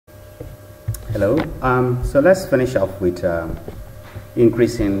Hello. So let's finish off with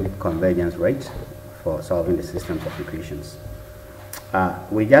increasing convergence rate for solving the systems of equations.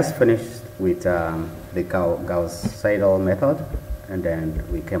 We just finished with the Gauss-Seidel method, and then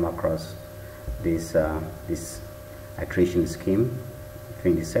we came across this iteration scheme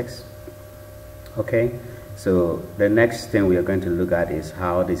 26. Okay, so the next thing we are going to look at is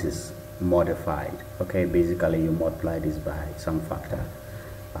how this is modified. Okay, basically you multiply this by some factor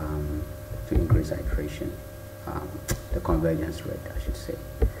to increase iteration, the convergence rate, I should say.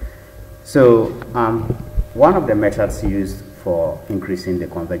 So one of the methods used for increasing the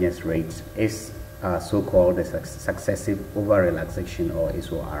convergence rate is so-called the successive over-relaxation, or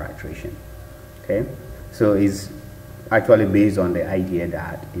SOR iteration. Okay, so it's actually based on the idea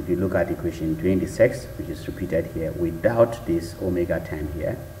that if you look at equation 26, which is repeated here without this omega 10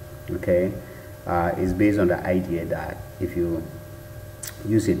 here, okay, is based on the idea that if you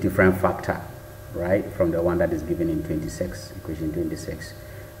use a different factor, right, from the one that is given in 26, equation 26,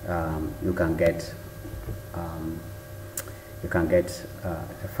 you can get a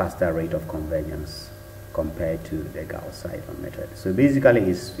faster rate of convergence compared to the Gauss-Seidel method. So basically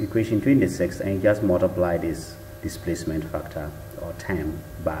it's equation 26, and you just multiply this displacement factor or term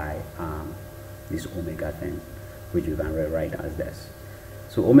by this omega 10, which you can rewrite as this.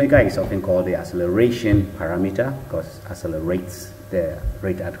 So omega is often called the acceleration parameter because it accelerates the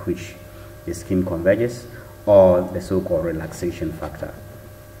rate at which the scheme converges, or the so-called relaxation factor,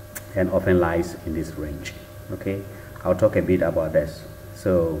 and often lies in this range. Okay, I'll talk a bit about this.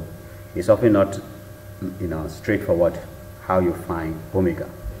 So it's often not, straightforward how you find omega.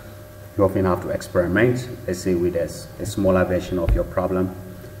 You often have to experiment, let's say with a smaller version of your problem,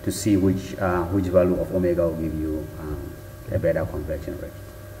 to see which value of omega will give you a better conversion rate.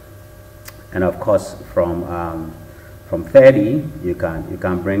 And of course, from 30, you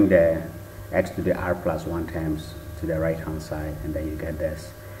can bring the x to the r plus 1 terms to the right hand side, and then you get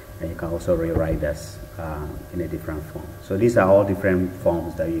this, and you can also rewrite this in a different form. So these are all different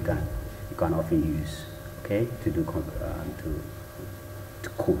forms that you can often use, okay, to do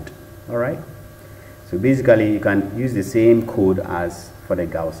to code. All right, so basically you can use the same code as for the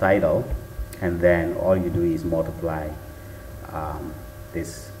Gauss-Seidel, and then all you do is multiply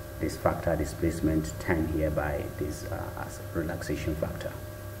this factor displacement 10 here by this relaxation factor.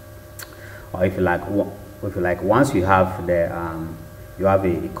 Or if you like, once you have the you have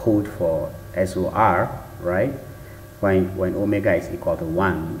a code for SOR, right? When omega is equal to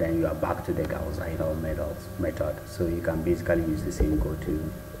 1, then you are back to the Gauss-Seidel method. So you can basically use the same code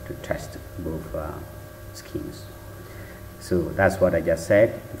to test both schemes. So that's what I just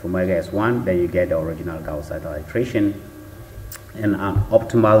said. If omega is 1, then you get the original Gauss-Seidel iteration. And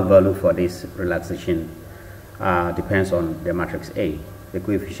optimal value for this relaxation depends on the matrix A. The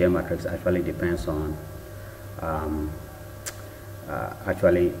coefficient matrix actually depends on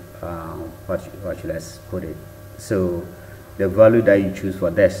what should I put it? So the value that you choose for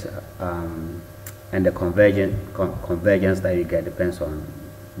this and the convergence that you get depends on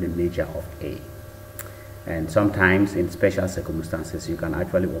the nature of A. And sometimes in special circumstances you can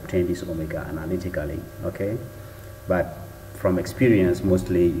actually obtain this omega analytically, okay? But from experience,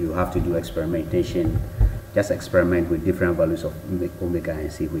 mostly you have to do experimentation. Just experiment with different values of omega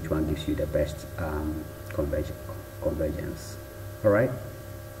and see which one gives you the best convergence. All right.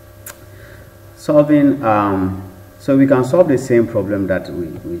 Solving. So we can solve the same problem that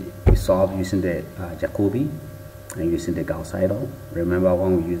we solved using the Jacobi and using the Gauss-Seidel. Remember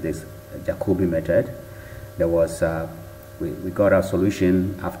when we used this Jacobi method, there was we got our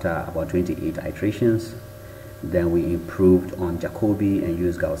solution after about 28 iterations. Then we improved on Jacobi and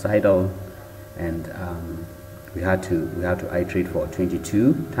used Gauss-Seidel, and we had to iterate for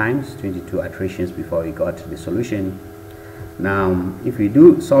 22 iterations before we got the solution. Now, if we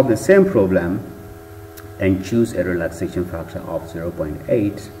do solve the same problem and choose a relaxation factor of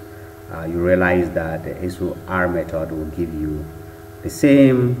 0.8, you realize that the SOR method will give you the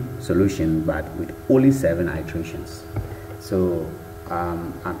same solution but with only 7 iterations. So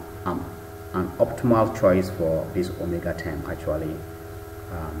an optimal choice for this omega term actually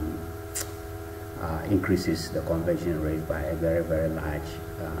increases the conversion rate by a very, very large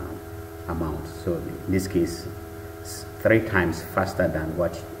amount. So in this case, it's 3 times faster than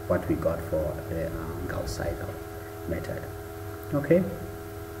what we got for the Gauss-Seidel method. Okay.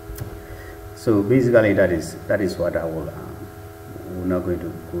 So basically, that is what I will. We're not going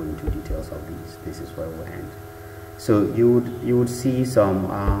to go into details of these. This is where we'll end. So you would see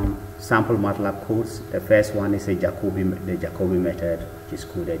some sample Matlab codes. The first one is the Jacobi method, which is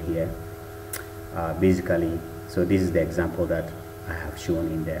coded here. Basically, so this is the example that I have shown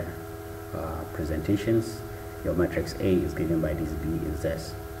in there. presentations. Your matrix A is given by this, B is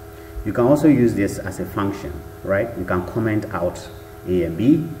this. You can also use this as a function, right? You can comment out A and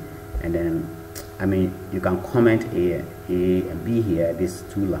B, and then, you can comment A and B here, these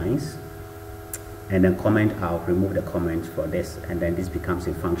two lines, and then comment out, remove the comment for this, and then this becomes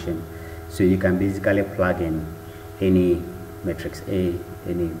a function. So you can basically plug in any matrix A,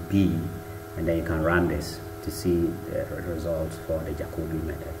 any B, and then you can run this to see the results for the Jacobi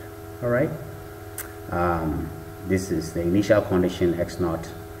method. All right. This is the initial condition x0.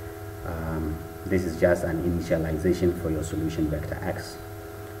 This is just an initialization for your solution vector x.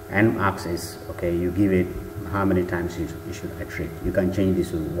 Nmax is, okay, you give it how many times you should iterate. You can change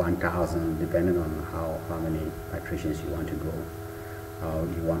this to 1000 depending on how many iterations you want to go,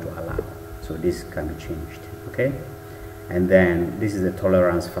 you want to allow. So this can be changed, okay? And then this is the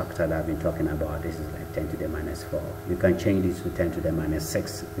tolerance factor that I've been talking about. This is like 10 to the minus 4. You can change this to 10 to the minus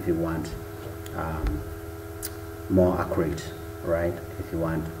 6 if you want more accurate, right? If you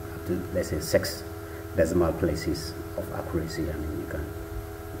want up to, let's say, 6 decimal places of accuracy,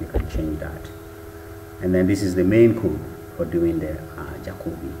 you can change that. And then this is the main code for doing the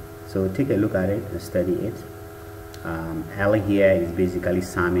Jacobi. So take a look at it and study it. L here is basically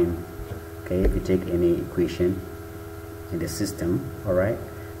summing. Okay, if you take any equation in the system, all right,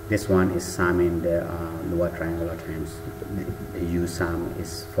 this one is summing the lower triangular terms. The U sum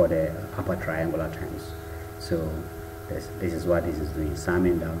is for the upper triangular terms. So this is what this is doing,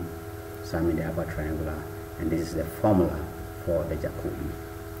 summing down, summing the upper triangular, and this is the formula for the Jacobi.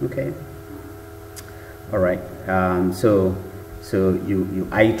 Okay. All right. So you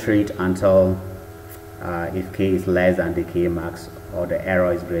iterate until if k is less than the k max, or the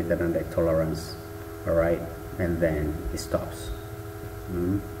error is greater than the tolerance. All right, and then it stops.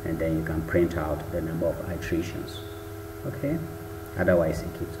 And then you can print out the number of iterations. Okay. Otherwise,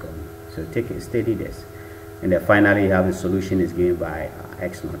 it keeps going. So study this, and then finally you have the solution is given by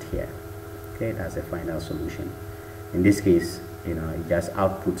x0 here. Okay, that's the final solution. In this case, it just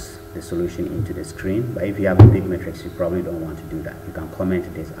outputs the solution into the screen. But if you have a big matrix, you probably don't want to do that. You can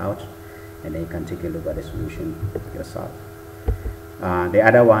comment this out, and then you can take a look at the solution yourself. The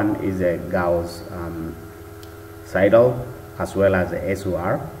other one is a Gauss-Seidel as well as the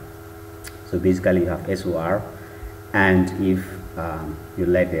SOR. So basically you have SOR, and if you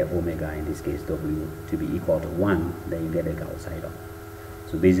let the omega, in this case W, to be equal to 1, then you get a Gauss-Seidel.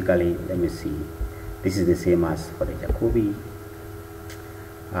 So basically, let me see, this is the same as for the Jacobi.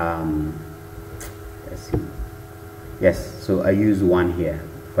 Let's see. Yes, so I use 1 here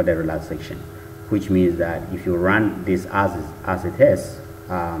for the relaxation, which means that if you run this as it is,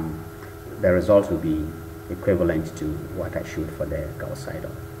 the result will be equivalent to what I showed for the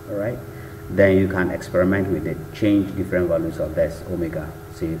Gauss-Seidel. All right. Then you can experiment with it, change different values of this omega,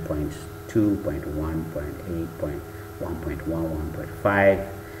 say 0.2, 0.1, 0.8, 1.1, 1.5,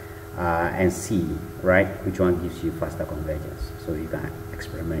 and see, right, which one gives you faster convergence. So you can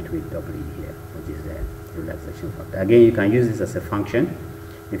experiment with W here, which is the relaxation factor. Again, you can use this as a function.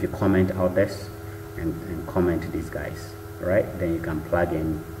 If you comment out this and comment these guys, right, then you can plug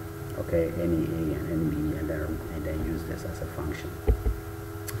in, okay, any A and any B, and then use this as a function.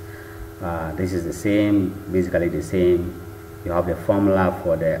 This is the same, basically the same. You have the formula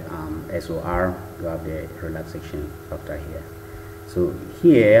for the SOR, you have the relaxation factor here. So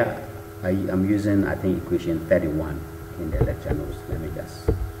here I'm using, I think, equation 31 in the lecture notes. Let me just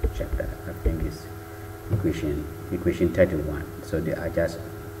check that. I think it's equation 31. So you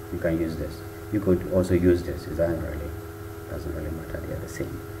can use this. You could also use this. It doesn't really matter. They are the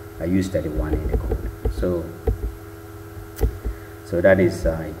same. I use 31 in the code. So that is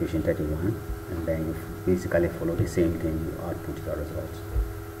equation 31, and then you basically follow the same thing. You output your results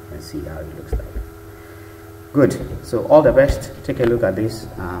and see how it looks like. Good. So all the best. Take a look at this.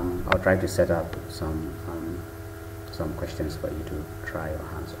 I'll try to set up some questions for you to try your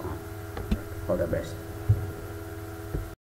hands on. All the best.